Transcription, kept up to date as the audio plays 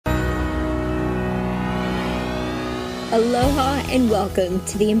Aloha and welcome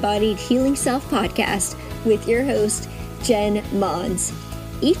to the Embodied Healing Self podcast with your host, Jenmons.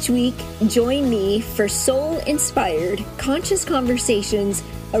 Each week, join me for soul-inspired, conscious conversations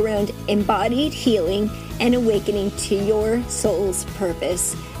around embodied healing and awakening to your soul's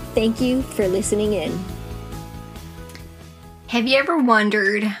purpose. Thank you for listening in. Have you ever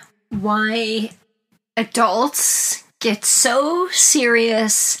wondered why adults get so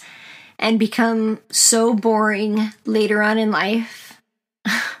serious and become so boring later on in life?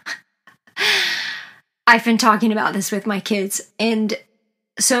 I've been talking about this with my kids, and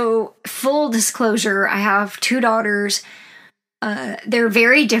so full disclosure, I have two daughters. They're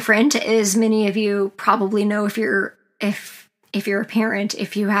very different, as many of you probably know if you're a parent.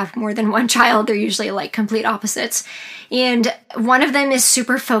 If you have more than one child, they're usually like complete opposites. And one of them is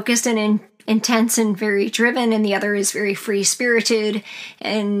super focused and intense and very driven, and the other is very free-spirited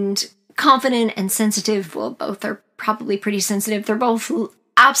and confident and sensitive. Well, both are probably pretty sensitive. They're both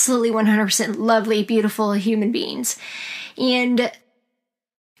absolutely 100% lovely, beautiful human beings. And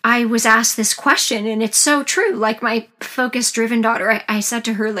I was asked this question, and it's so true. Like my focused, driven daughter, I said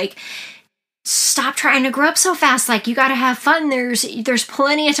to her, like, stop trying to grow up so fast. Like, you got to have fun. There's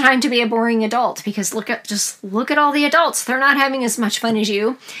plenty of time to be a boring adult, because look at all the adults. They're not having as much fun as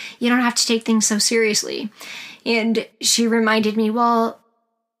you. You don't have to take things so seriously. And she reminded me, well,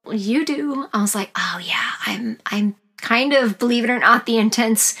 you do. I was like, oh yeah, I'm kind of, believe it or not, the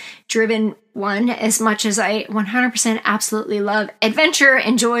intense, driven one, as much as I 100% absolutely love adventure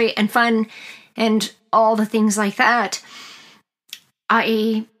and joy and fun and all the things like that.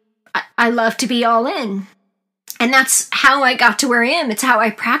 I love to be all in. And that's how I got to where I am. It's how I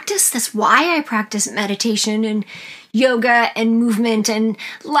practice. That's why I practice meditation and yoga and movement and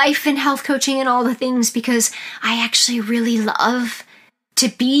life and health coaching and all the things, because I actually really love to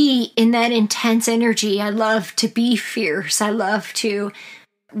be in that intense energy. I love to be fierce. I love to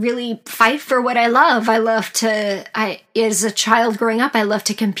really fight for what I love. As a child growing up, I love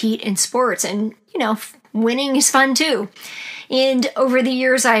to compete in sports, and, winning is fun too. And over the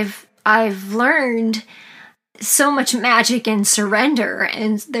years, I've learned so much magic in surrender,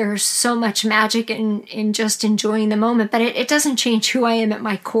 and there's so much magic in just enjoying the moment, but it doesn't change who I am at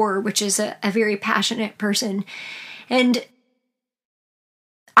my core, which is a very passionate person. And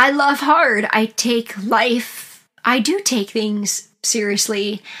I love hard. I do take things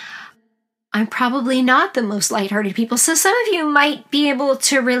seriously. I'm probably not the most lighthearted people, so some of you might be able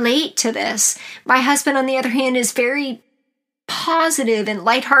to relate to this. My husband, on the other hand, is very positive and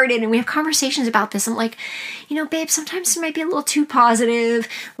lighthearted, and we have conversations about this. I'm like, babe, sometimes it might be a little too positive.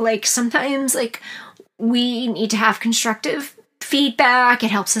 Like, sometimes, we need to have constructive feedback.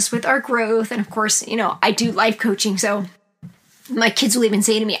 It helps us with our growth. And of course, I do life coaching, so my kids will even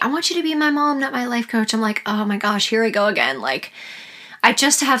say to me, I want you to be my mom, not my life coach. I'm like, oh my gosh, here I go again. Like, I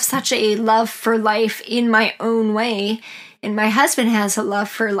just have such a love for life in my own way. And my husband has a love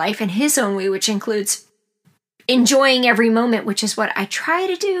for life in his own way, which includes enjoying every moment, which is what I try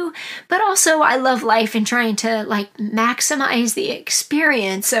to do. But also I love life and trying to maximize the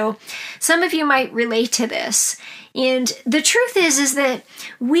experience. So some of you might relate to this. And the truth is that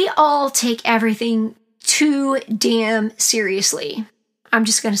we all take everything too damn seriously. I'm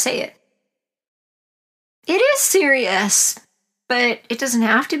just going to say it. It is serious, but it doesn't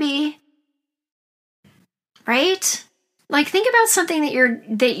have to be. Right? Like, think about something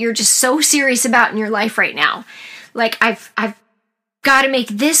that you're just so serious about in your life right now. Like, I've got to make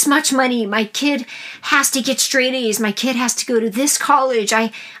this much money. My kid has to get straight A's. My kid has to go to this college.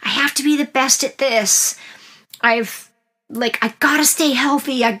 I have to be the best at this. I gotta stay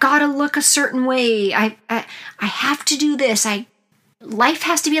healthy. I gotta look a certain way. I have to do this. Life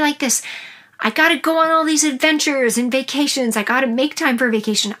has to be like this. I gotta go on all these adventures and vacations. I gotta make time for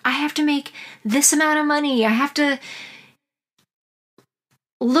vacation. I have to make this amount of money. I have to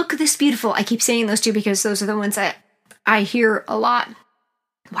look this beautiful. I keep saying those two because those are the ones that I hear a lot.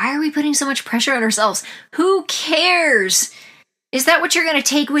 Why are we putting so much pressure on ourselves? Who cares? Is that what you're going to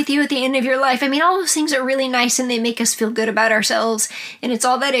take with you at the end of your life? I mean, all those things are really nice and they make us feel good about ourselves, and it's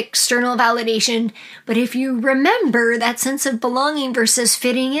all that external validation. But if you remember, that sense of belonging versus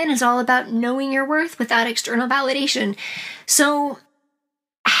fitting in is all about knowing your worth without external validation. So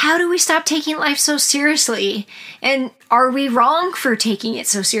how do we stop taking life so seriously? And are we wrong for taking it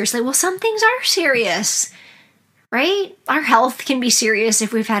so seriously? Well, some things are serious, right? Our health can be serious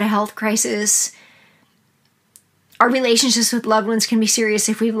if we've had a health crisis. Our relationships with loved ones can be serious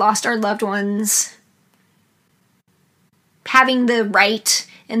if we've lost our loved ones. Having the right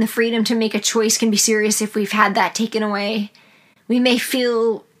and the freedom to make a choice can be serious if we've had that taken away. We may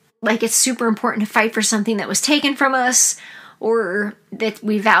feel like it's super important to fight for something that was taken from us or that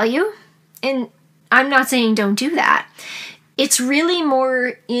we value. And I'm not saying don't do that. It's really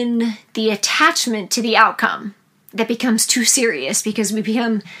more in the attachment to the outcome that becomes too serious because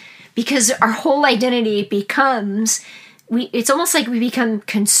our whole identity becomes, it's almost like we become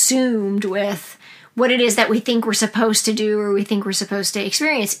consumed with what it is that we think we're supposed to do or we think we're supposed to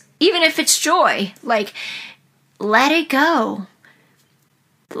experience. Even if it's joy, like, let it go.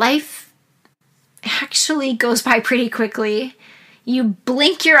 Life actually goes by pretty quickly. You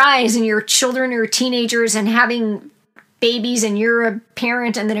blink your eyes and your children are teenagers and having babies and you're a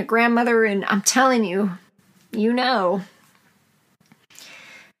parent and then a grandmother, and I'm telling you, you know.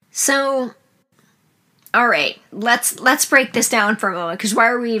 So, all right, let's break this down for a moment, because why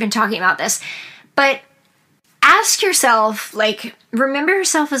are we even talking about this? But ask yourself, like, remember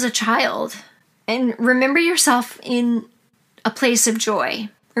yourself as a child and remember yourself in a place of joy.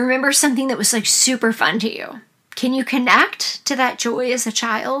 Remember something that was like super fun to you. Can you connect to that joy as a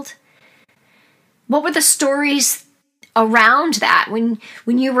child? What were the stories around that? When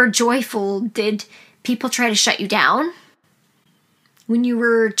you were joyful, did people try to shut you down? When you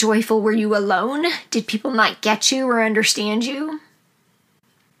were joyful, were you alone? Did people not get you or understand you?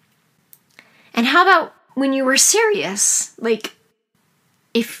 And how about when you were serious? Like,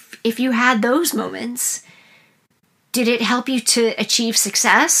 if you had those moments, did it help you to achieve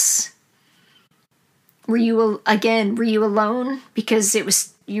success? Were you alone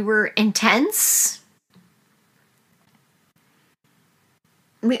because you were intense?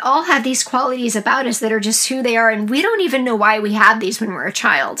 We all have these qualities about us that are just who they are, and we don't even know why we have these when we're a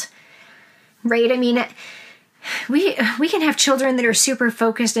child, right? I mean, we can have children that are super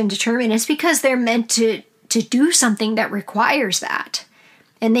focused and determined. It's because they're meant to do something that requires that.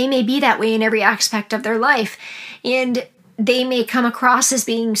 And they may be that way in every aspect of their life. And they may come across as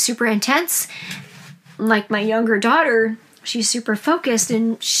being super intense. Like my younger daughter, she's super focused,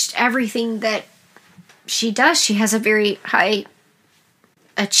 and everything that she does, she has a very high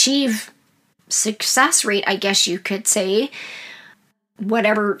achieve success rate, I guess you could say.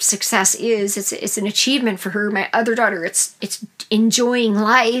 Whatever success is, it's an achievement for her. My other daughter, it's enjoying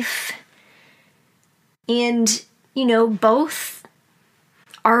life. And, both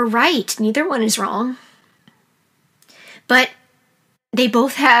are right. Neither one is wrong. But they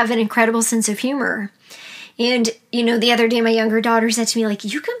both have an incredible sense of humor. And, the other day my younger daughter said to me, like,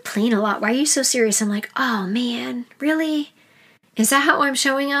 you complain a lot. Why are you so serious? I'm like, oh man, really? Is that how I'm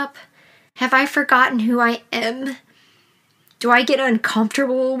showing up? Have I forgotten who I am? Do I get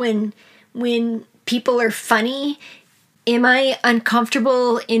uncomfortable when people are funny? Am I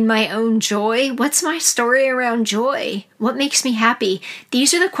uncomfortable in my own joy? What's my story around joy? What makes me happy?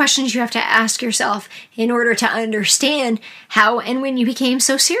 These are the questions you have to ask yourself in order to understand how and when you became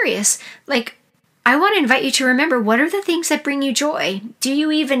so serious. Like, I want to invite you to remember, what are the things that bring you joy? Do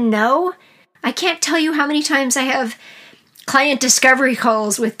you even know? I can't tell you how many times I have client discovery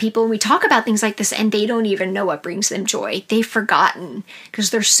calls with people and we talk about things like this and they don't even know what brings them joy. They've forgotten because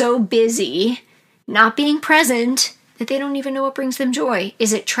they're so busy not being present that they don't even know what brings them joy.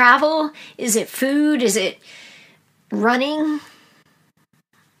 Is it travel? Is it food? Is it running?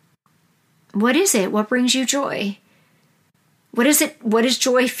 What is it? What brings you joy? What is it? What does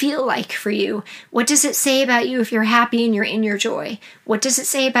joy feel like for you? What does it say about you if you're happy and you're in your joy? What does it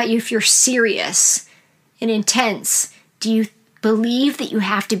say about you if you're serious and intense? Do you believe that you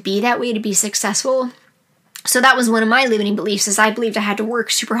have to be that way to be successful? So that was one of my limiting beliefs, is I believed I had to work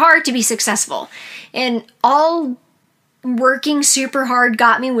super hard to be successful. And all working super hard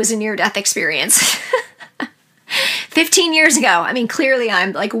got me was a near-death experience. 15 years ago. I mean, clearly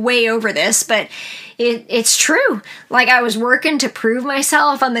I'm like way over this, but it's true. Like, I was working to prove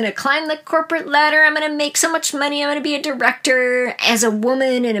myself. I'm going to climb the corporate ladder. I'm going to make so much money. I'm going to be a director as a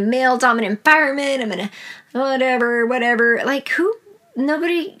woman in a male-dominant environment. I'm going to whatever. Like,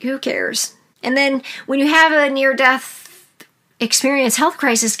 who cares? And then when you have a near-death experience, health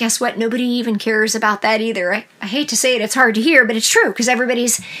crisis, guess what? Nobody even cares about that either. I hate to say it, it's hard to hear, but it's true, because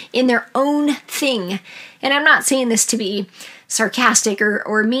everybody's in their own thing. And I'm not saying this to be sarcastic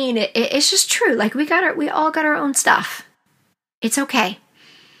or mean. It's just true. Like, we all got our own stuff. It's okay.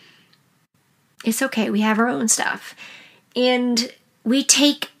 It's okay. We have our own stuff. And we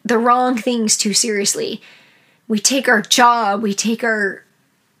take the wrong things too seriously. We take our job, we take our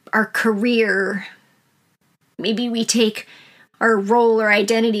career, maybe we take our role or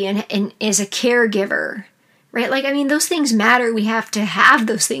identity and as a caregiver, right? Like, I mean, those things matter. We have to have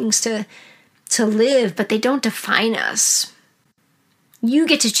those things to live, but they don't define us. You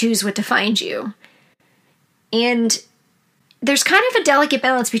get to choose what defines you. And there's kind of a delicate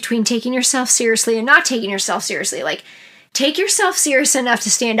balance between taking yourself seriously and not taking yourself seriously. Like, take yourself serious enough to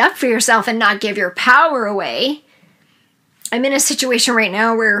stand up for yourself and not give your power away. I'm in a situation right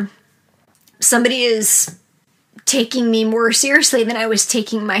now where somebody is taking me more seriously than I was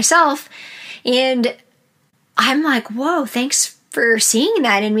taking myself. And I'm like, whoa, thanks for seeing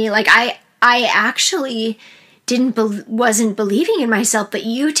that in me. Like, I actually wasn't believing in myself, but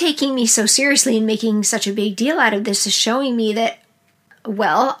you taking me so seriously and making such a big deal out of this is showing me that,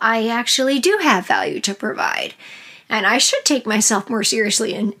 well, I actually do have value to provide. And I should take myself more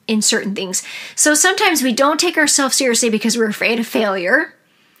seriously in certain things. So sometimes we don't take ourselves seriously because we're afraid of failure.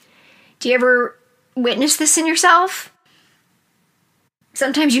 Do you ever witness this in yourself?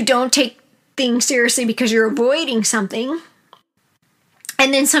 Sometimes you don't take things seriously because you're avoiding something.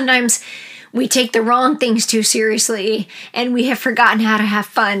 And then sometimes we take the wrong things too seriously and we have forgotten how to have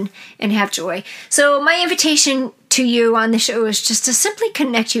fun and have joy. So my invitation to you on the show is just to simply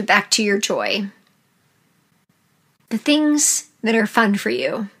connect you back to your joy. The things that are fun for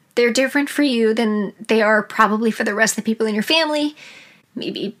you. They're different for you than they are probably for the rest of the people in your family,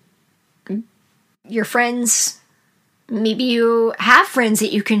 maybe your friends. Maybe you have friends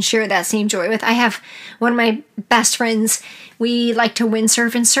that you can share that same joy with. I have one of my best friends. We like to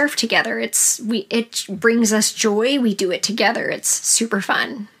windsurf and surf together. It brings us joy. We do it together. It's super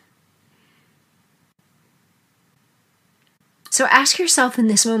fun. So ask yourself in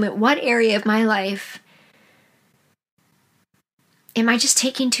this moment, what area of my life am I just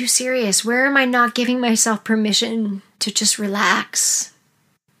taking too serious? Where am I not giving myself permission to just relax?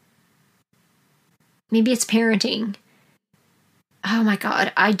 Maybe it's parenting. Oh my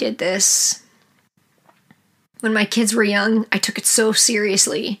God, I did this. When my kids were young, I took it so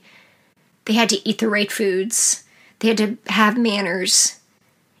seriously. They had to eat the right foods. They had to have manners.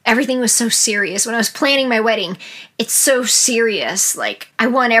 Everything was so serious. When I was planning my wedding, it's so serious. Like, I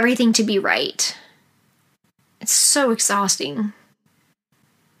want everything to be right. It's so exhausting.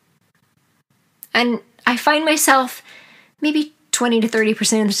 And I find myself maybe 20 to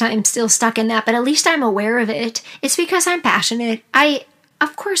 30% of the time still stuck in that, but at least I'm aware of it. It's because I'm passionate.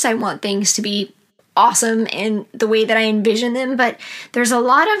 Of course I want things to be awesome in the way that I envision them, but there's a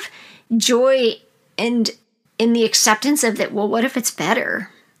lot of joy and in the acceptance of that, well, what if it's better?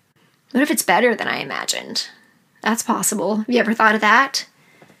 What if it's better than I imagined? That's possible. Have you ever thought of that?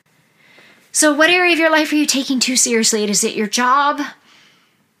 So what area of your life are you taking too seriously? Is it your job?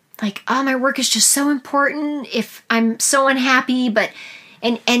 Like, oh, my work is just so important. If I'm so unhappy, but,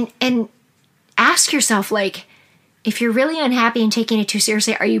 and ask yourself, like, if you're really unhappy and taking it too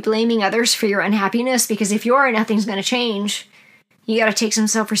seriously, are you blaming others for your unhappiness? Because if you are, nothing's going to change. You got to take some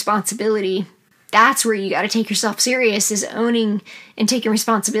self-responsibility. That's where you got to take yourself serious, is owning and taking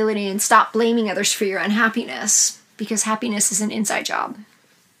responsibility and stop blaming others for your unhappiness, because happiness is an inside job.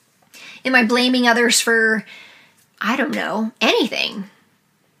 Am I blaming others for, I don't know, anything?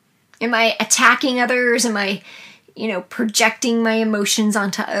 Am I attacking others? Am I, projecting my emotions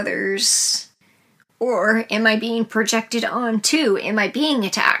onto others? Or am I being projected onto? Am I being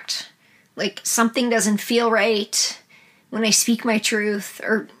attacked? Like, something doesn't feel right when I speak my truth,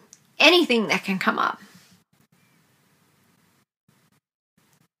 or anything that can come up.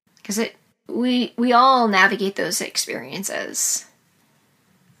 Because we all navigate those experiences.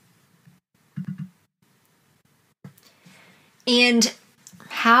 And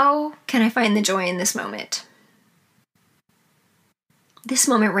how can I find the joy in this moment? This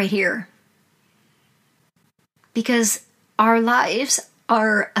moment right here. Because our lives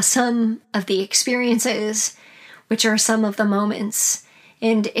are a sum of the experiences, which are some of the moments.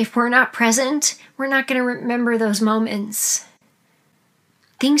 And if we're not present, we're not going to remember those moments.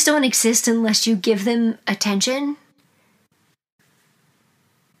 Things don't exist unless you give them attention.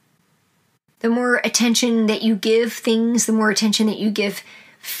 The more attention that you give things, the more attention that you give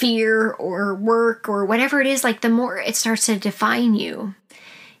fear or work or whatever it is, like, the more it starts to define you.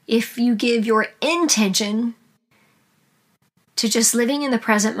 If you give your intention to just living in the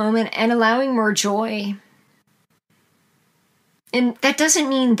present moment and allowing more joy. And that doesn't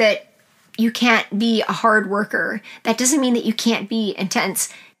mean that you can't be a hard worker. That doesn't mean that you can't be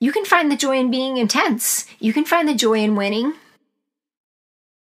intense. You can find the joy in being intense. You can find the joy in winning.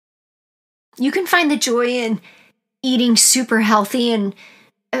 You can find the joy in eating super healthy. And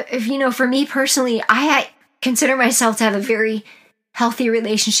for me personally, I consider myself to have a very healthy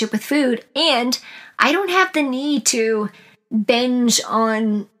relationship with food. And I don't have the need to binge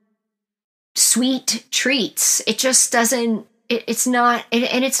on sweet treats. It just doesn't, it's not,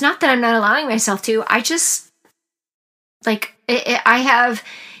 and it's not that I'm not allowing myself to. I just, I have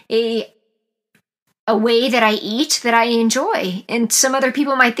a a way that I eat that I enjoy. And some other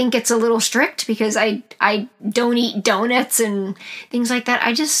people might think it's a little strict because I don't eat donuts and things like that.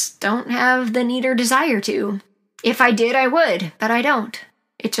 I just don't have the need or desire to. If I did, I would, but I don't.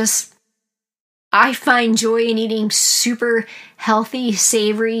 I find joy in eating super healthy,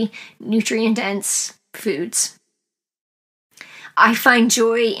 savory, nutrient-dense foods. I find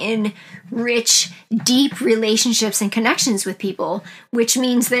joy in rich, deep relationships and connections with people, which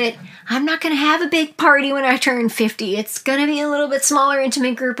means that I'm not going to have a big party when I turn 50. It's going to be a little bit smaller,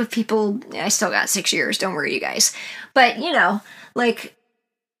 intimate group of people. I still got 6 years. Don't worry, you guys. But,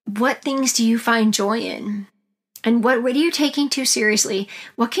 what things do you find joy in? And what are you taking too seriously?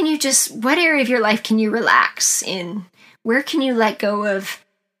 What area of your life can you relax in? Where can you let go of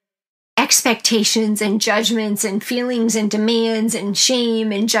expectations and judgments and feelings and demands and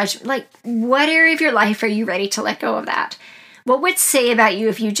shame and judgment? What area of your life are you ready to let go of that? What would it say about you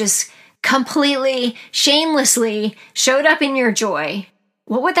if you just completely, shamelessly showed up in your joy?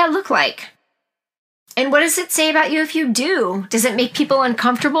 What would that look like? And what does it say about you if you do? Does it make people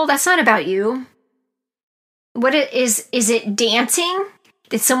uncomfortable? That's not about you. Is it dancing?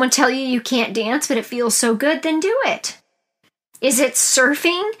 Did someone tell you can't dance, but it feels so good? Then do it. Is it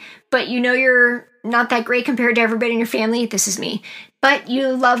surfing, but you're not that great compared to everybody in your family? This is me. But you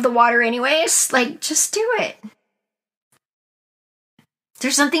love the water anyways? Just do it. Is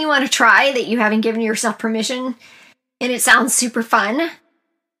there something you want to try that you haven't given yourself permission and it sounds super fun,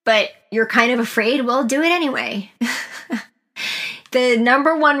 but you're kind of afraid? Well, do it anyway. The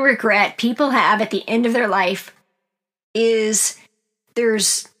number one regret people have at the end of their life is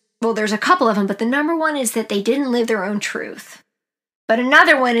there's a couple of them, but the number one is that they didn't live their own truth. But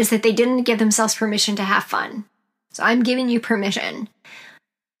another one is that they didn't give themselves permission to have fun. So I'm giving you permission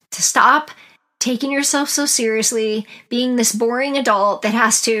to stop taking yourself so seriously, being this boring adult that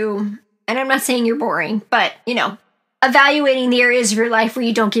has to, and I'm not saying you're boring, but, evaluating the areas of your life where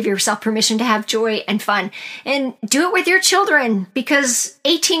you don't give yourself permission to have joy and fun. And do it with your children, because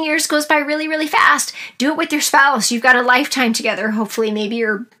 18 years goes by really, really fast. Do it with your spouse. You've got a lifetime together. Hopefully, maybe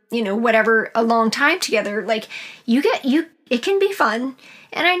you're, a long time together. It can be fun.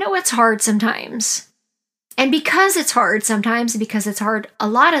 And I know it's hard sometimes. And because it's hard sometimes, because it's hard a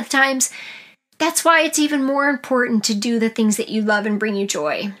lot of times, that's why it's even more important to do the things that you love and bring you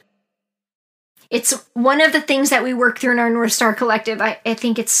joy. It's one of the things that we work through in our North Star Collective. I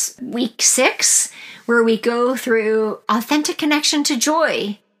think it's week 6, where we go through authentic connection to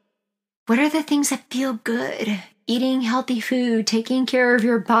joy. What are the things that feel good? Eating healthy food, taking care of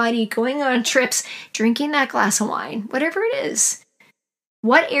your body, going on trips, drinking that glass of wine, whatever it is.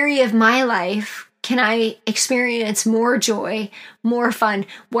 What area of my life can I experience more joy, more fun?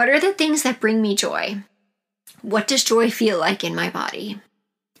 What are the things that bring me joy? What does joy feel like in my body?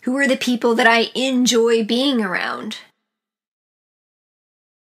 Who are the people that I enjoy being around?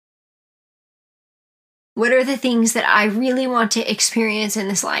 What are the things that I really want to experience in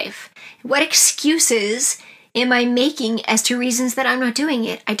this life? What excuses am I making as to reasons that I'm not doing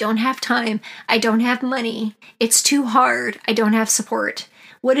it? I don't have time. I don't have money. It's too hard. I don't have support.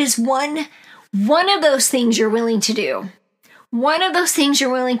 What is one of those things you're willing to do? One of those things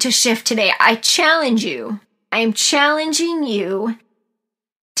you're willing to shift today. I challenge you. I am challenging you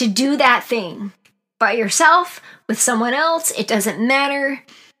to do that thing by yourself, with someone else, it doesn't matter,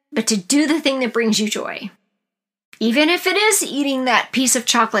 but to do the thing that brings you joy. Even if it is eating that piece of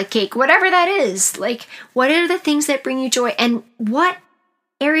chocolate cake, whatever that is, what are the things that bring you joy? And what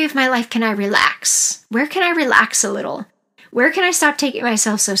area of my life can I relax? Where can I relax a little? Where can I stop taking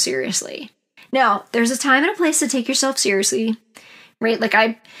myself so seriously? Now, there's a time and a place to take yourself seriously, right?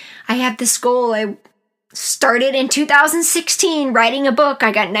 I have this goal. I started in 2016 writing a book.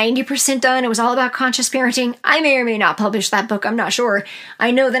 I got 90% done. It was all about conscious parenting. I may or may not publish that book. I'm not sure.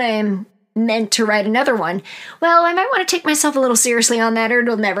 I know that I am meant to write another one. Well, I might want to take myself a little seriously on that, or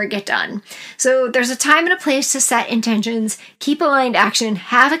it'll never get done. So there's a time and a place to set intentions, keep aligned action,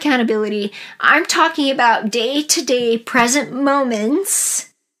 have accountability. I'm talking about day-to-day present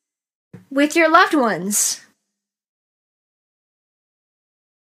moments with your loved ones.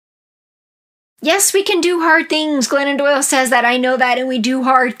 Yes, we can do hard things. Glennon Doyle says that. I know that, and we do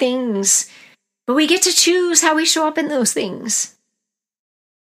hard things. But we get to choose how we show up in those things.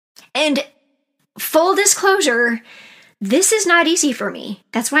 And full disclosure, this is not easy for me.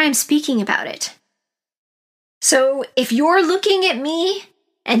 That's why I'm speaking about it. So if you're looking at me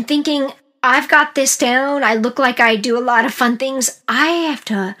and thinking, I've got this down, I look like I do a lot of fun things, I have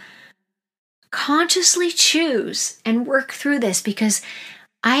to consciously choose and work through this, because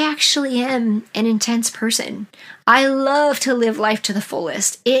I actually am an intense person. I love to live life to the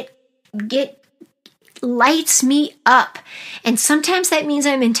fullest. It lights me up. And sometimes that means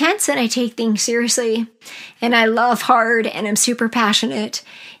I'm intense and I take things seriously and I love hard and I'm super passionate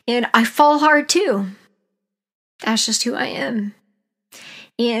and I fall hard too. That's just who I am.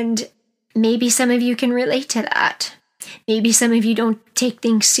 And maybe some of you can relate to that. Maybe some of you don't take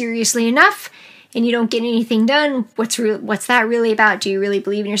things seriously enough and you don't get anything done. What's that really about? Do you really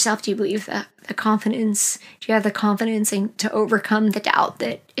believe in yourself? Do you believe that the confidence? Do you have the confidence to overcome the doubt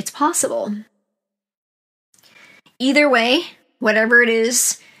that it's possible? Either way, whatever it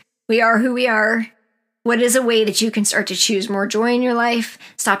is, we are who we are. What is a way that you can start to choose more joy in your life?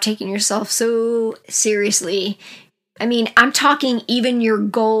 Stop taking yourself so seriously. I mean, I'm talking even your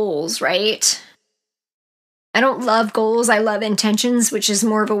goals, right? I don't love goals. I love intentions, which is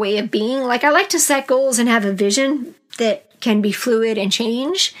more of a way of being. Like, I like to set goals and have a vision that can be fluid and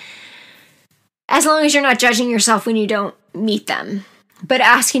change, as long as you're not judging yourself when you don't meet them. But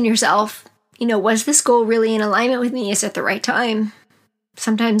asking yourself, was this goal really in alignment with me? Is it the right time?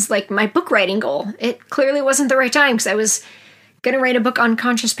 Sometimes, like my book writing goal, it clearly wasn't the right time because I was going to write a book on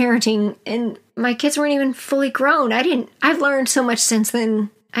conscious parenting and my kids weren't even fully grown. I've learned so much since then.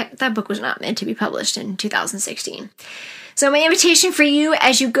 That book was not meant to be published in 2016. So my invitation for you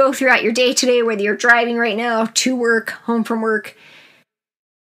as you go throughout your day today, whether you're driving right now to work, home from work,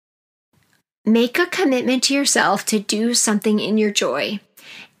 make a commitment to yourself to do something in your joy.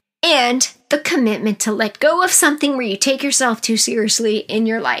 And the commitment to let go of something where you take yourself too seriously in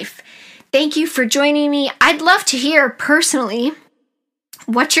your life. Thank you for joining me. I'd love to hear personally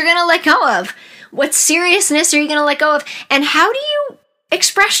what you're going to let go of. What seriousness are you going to let go of? And how do you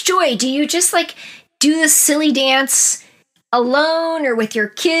express joy? Do you just do the silly dance alone or with your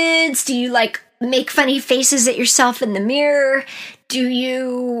kids? Do you make funny faces at yourself in the mirror? Do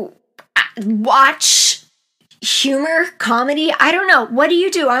you watch humor, comedy? I don't know. What do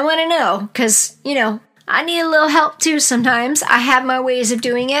you do? I want to know because, I need a little help too sometimes. I have my ways of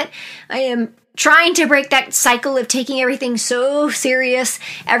doing it. I am trying to break that cycle of taking everything so serious,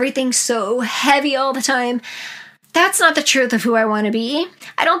 everything so heavy all the time. That's not the truth of who I want to be.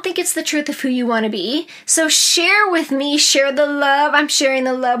 I don't think it's the truth of who you want to be. So share with me, share the love. I'm sharing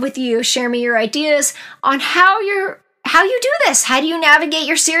the love with you. Share me your ideas on how you do this. How do you navigate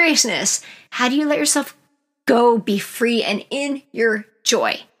your seriousness? How do you let yourself go, be free, and in your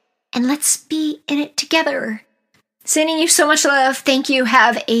joy? And let's be in it together. Sending you so much love. Thank you.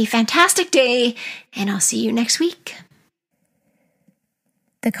 Have a fantastic day, and I'll see you next week.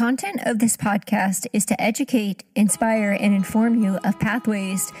 The content of this podcast is to educate, inspire, and inform you of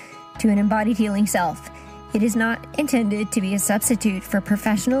pathways to an embodied healing self. It is not intended to be a substitute for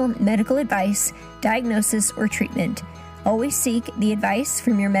professional medical advice, diagnosis, or treatment. Always seek the advice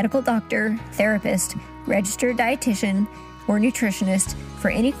from your medical doctor, therapist, registered dietitian, or nutritionist for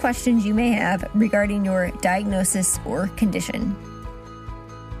any questions you may have regarding your diagnosis or condition.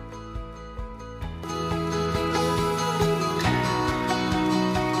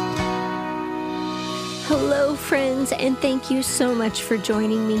 Hello, friends, and thank you so much for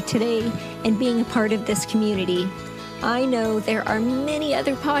joining me today and being a part of this community. I know there are many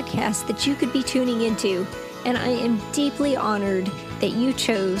other podcasts that you could be tuning into, and I am deeply honored that you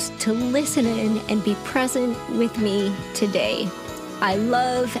chose to listen in and be present with me today. I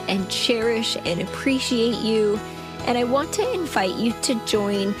love and cherish and appreciate you, and I want to invite you to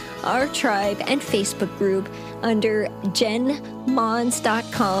join our tribe and Facebook group under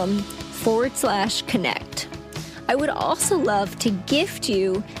jenmons.com/connect. I would also love to gift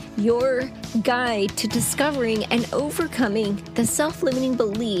you your guide to discovering and overcoming the self-limiting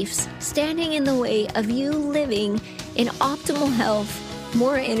beliefs standing in the way of you living in optimal health,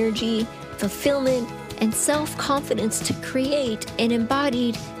 more energy, fulfillment, and self-confidence to create an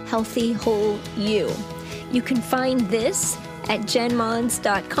embodied, healthy, whole you. You can find this at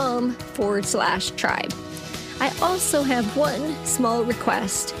jenmons.com/tribe. I also have one small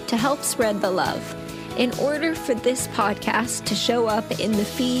request to help spread the love. In order for this podcast to show up in the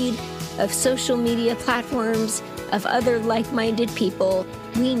feed of social media platforms of other like-minded people,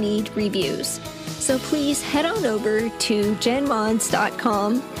 we need reviews. So please head on over to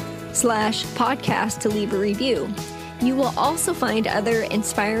jenmons.com/podcast to leave a review. You will also find other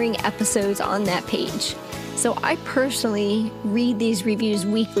inspiring episodes on that page. So I personally read these reviews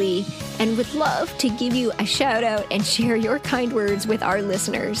weekly and would love to give you a shout out and share your kind words with our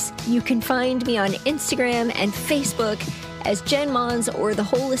listeners. You can find me on Instagram and Facebook as Jen Mons or The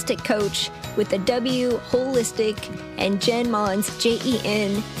Holistic Coach with the W Holistic and Jen Mons,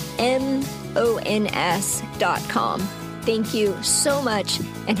 JenMons.com. Thank you so much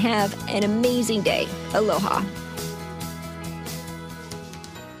and have an amazing day. Aloha.